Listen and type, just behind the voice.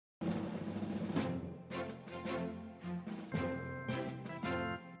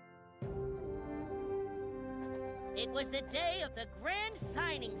It was the day of the grand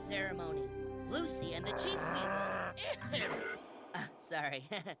signing ceremony. Lucy and the Chief Weavil... sorry.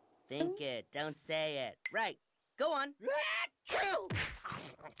 Think it, don't say it. Right, go on.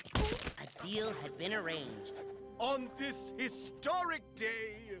 A deal had been arranged. On this historic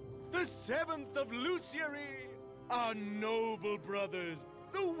day, the 7th of Luciary, our noble brothers,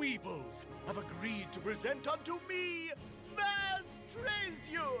 the Weavils, have agreed to present unto me vast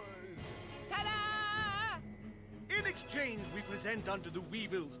treasures. Ta-da! In exchange, we present unto the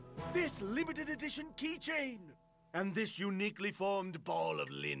Weavils this limited edition keychain and this uniquely formed ball of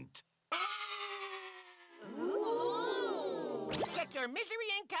lint. Ooh. Check your Misery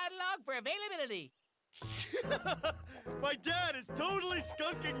Inc. catalog for availability. My dad is totally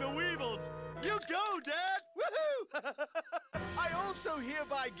skunking the Weavils. You go, Dad! Woohoo! I also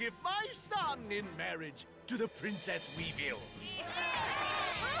hereby give my son in marriage to the Princess Weavil.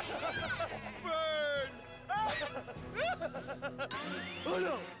 Burn! Oh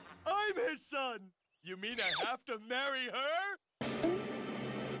no, I'm his son. You mean I have to marry her?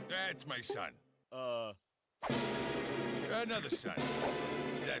 That's my son. Another son.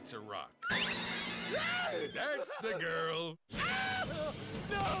 That's a rock. That's the girl.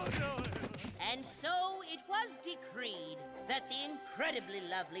 No. And so it was decreed that the incredibly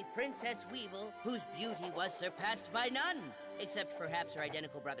lovely Princess Weavil, whose beauty was surpassed by none, except perhaps her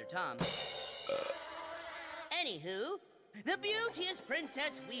identical brother Tom. Anywho, the beauteous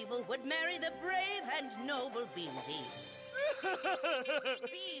Princess Weavil would marry the brave and noble Beezy.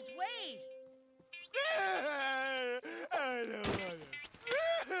 Bees, wait! I don't want it.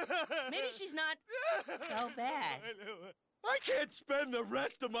 Maybe she's not so bad. I can't spend the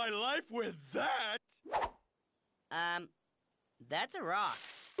rest of my life with that! That's a rock.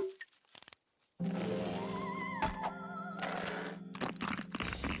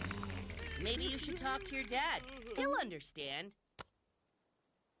 Maybe you should talk to your dad. He'll understand.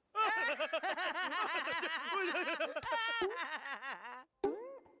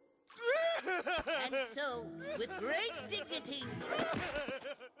 And so, with great dignity,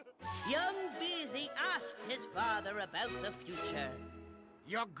 young Beezy asked his father about the future.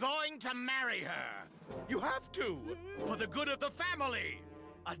 You're going to marry her. You have to, for the good of the family.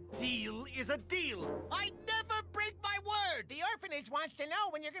 A deal is a deal. I never break my word. The orphanage wants to know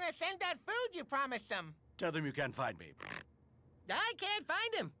when you're going to send that food you promised them. Tell them you can't find me. I can't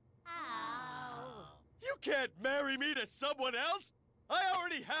find him. Oh. You can't marry me to someone else? I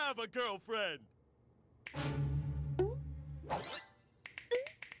already have a girlfriend.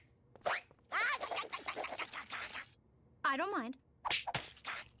 I don't mind.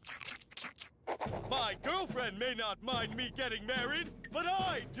 My girlfriend may not mind me getting married, but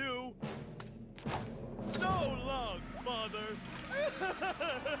I do. So long, Father.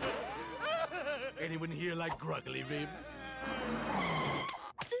 Anyone here like gruggly ribs?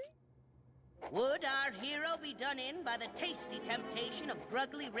 Would our hero be done in by the tasty temptation of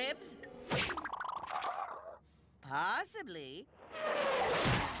gruggly ribs? Possibly.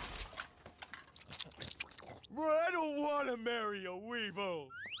 I don't want to marry a Weavil.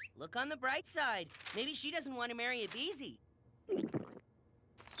 Look on the bright side. Maybe she doesn't want to marry a Beezy. Too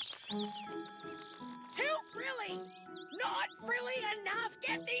frilly! Not frilly enough!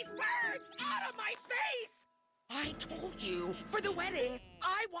 Get these birds out of my face! I told you, for the wedding,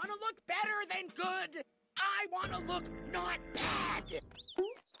 I want to look better than good. I want to look not bad.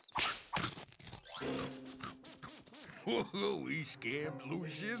 We scammed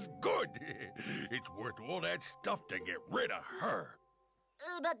Lucius good. It's worth all that stuff to get rid of her.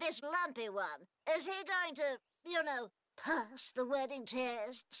 But this lumpy one, is he going to, pass the wedding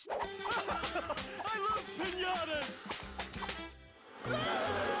tests? I love pinatas!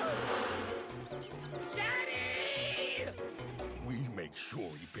 Daddy! We make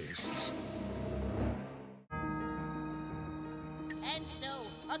sure he passes. And so,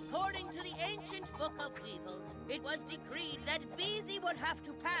 according to the ancient book of Weavils, it was decreed that Beezy would have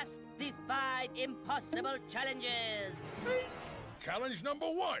to pass the 5 impossible challenges. Challenge number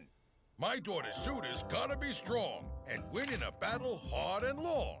 1. My daughter's suitor's gotta be strong and win in a battle hard and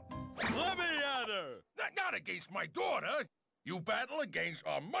long. Let me at her! Not against my daughter. You battle against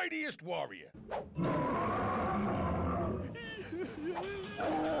our mightiest warrior.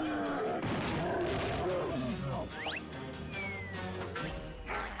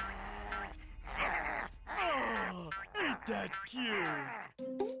 Oh, ain't that cute?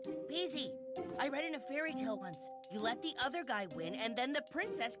 Psst, Beezy, I read in a fairy tale once. You let the other guy win, and then the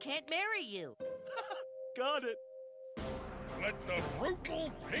princess can't marry you. Got it. Let the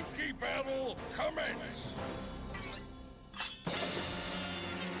brutal pinky battle commence.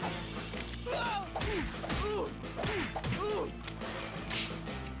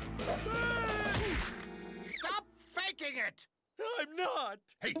 it! I'm not!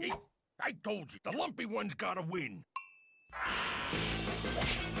 Hey, I told you, the lumpy one's gotta win.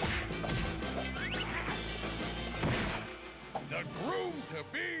 The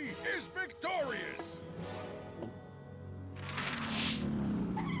groom-to-be is victorious!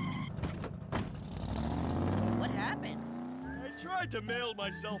 What happened? I tried to mail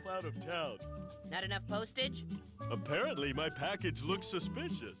myself out of town. Not enough postage? Apparently, my package looks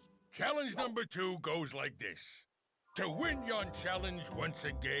suspicious. Challenge number 2 goes like this. To win yon challenge once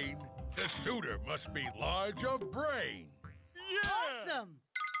again, the suitor must be large of brain. Yeah! Awesome!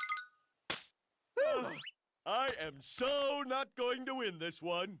 I am so not going to win this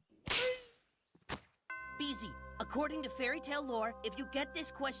one. Beezy, according to fairy tale lore, if you get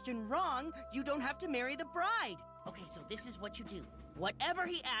this question wrong, you don't have to marry the bride. Okay, so this is what you do. Whatever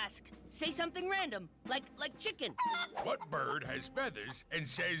he asks, say something random, like chicken. What bird has feathers and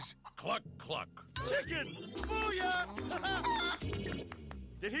says cluck cluck? Chicken! Booyah!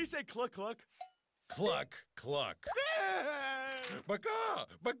 Did he say cluck cluck? Cluck cluck. Baga!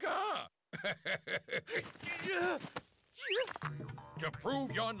 Baga! To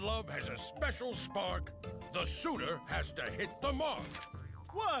prove yon love has a special spark, the suitor has to hit the mark.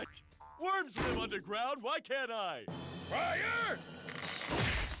 What? Worms live underground, why can't I? Fire!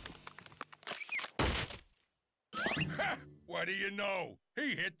 Ha! What do you know?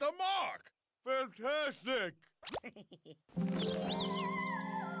 He hit the mark! Fantastic!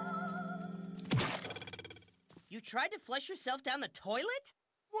 You tried to flush yourself down the toilet?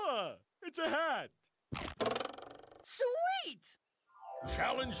 What? It's a hat! Sweet!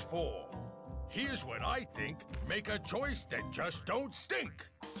 Challenge 4. Here's what I think make a choice that just don't stink.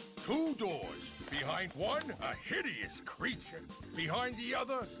 2 doors. Behind one, a hideous creature. Behind the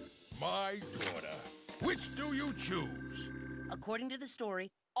other, my daughter. Which do you choose? According to the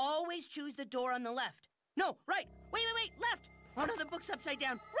story, always choose the door on the left. No, right. Wait, left. Oh no, the book's upside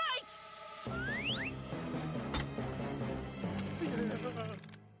down. Right!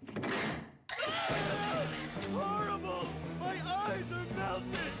 Horrible! My eyes are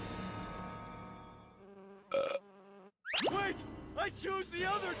melting! Wait! I choose the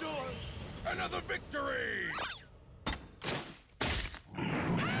other door! Another victory!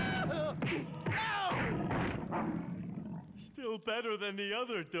 Still better than the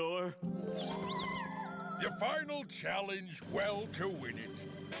other door. Your final challenge, well to win it.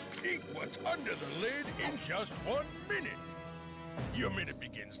 Eat what's under the lid in just 1 minute. Your minute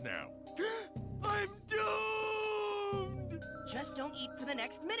begins now. I'm doomed! Just don't eat for the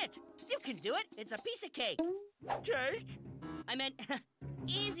next minute. You can do it. It's a piece of cake. Cake? I meant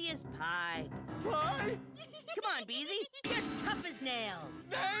easy as pie. Pie? Come on, Beezy. You're tough as nails.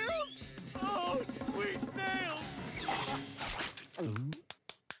 Nails? Oh, sweet nails!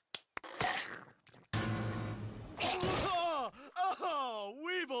 Oh,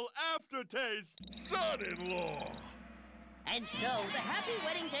 Weavil aftertaste! Son-in-law! And so, the happy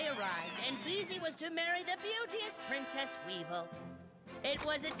wedding day arrived, and Beezy was to marry the beauteous Princess Weavil. It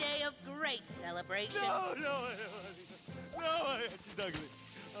was a day of great celebration. No, she's ugly.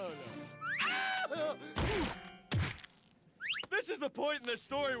 Oh, no. This is the point in the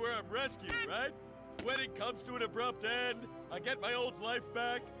story where I'm rescued, right? Wedding comes to an abrupt end. I get my old life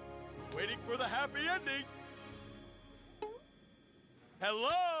back. Waiting for the happy ending.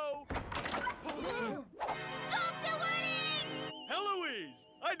 Hello? Stop the wedding! Heloise!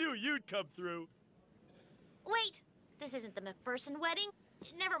 I knew you'd come through. Wait, this isn't the McPherson wedding.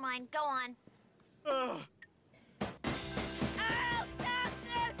 Never mind, go on. Ugh.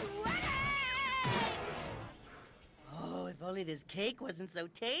 Oh, if only this cake wasn't so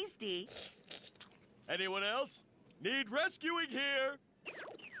tasty. Anyone else? Need rescuing here.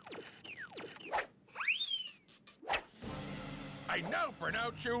 I now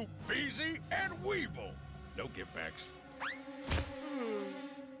pronounce you Beezy and Weavil. No givebacks.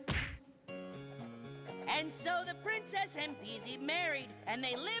 And so the princess and Beezy married, and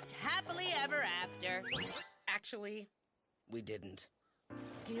they lived happily ever after. Actually, we didn't.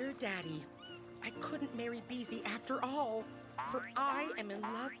 Dear Daddy, I couldn't marry Beezy after all, for I am in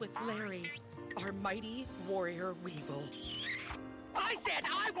love with Larry, our mighty warrior Weavil. I said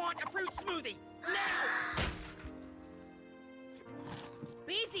I want a fruit smoothie, now!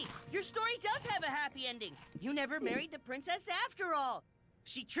 Beezy, your story does have a happy ending. You never married the princess after all.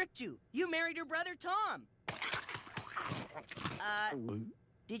 She tricked you. You married her brother, Tom.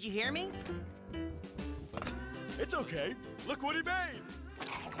 Did you hear me? It's okay. Look what he made.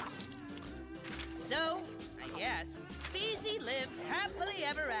 So, I guess, Beezy lived happily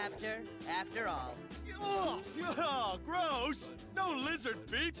ever after all. Oh, gross. No lizard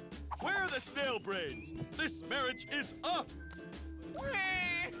feet. Where are the snail braids? This marriage is off!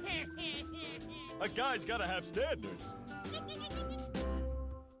 A guy's gotta have standards.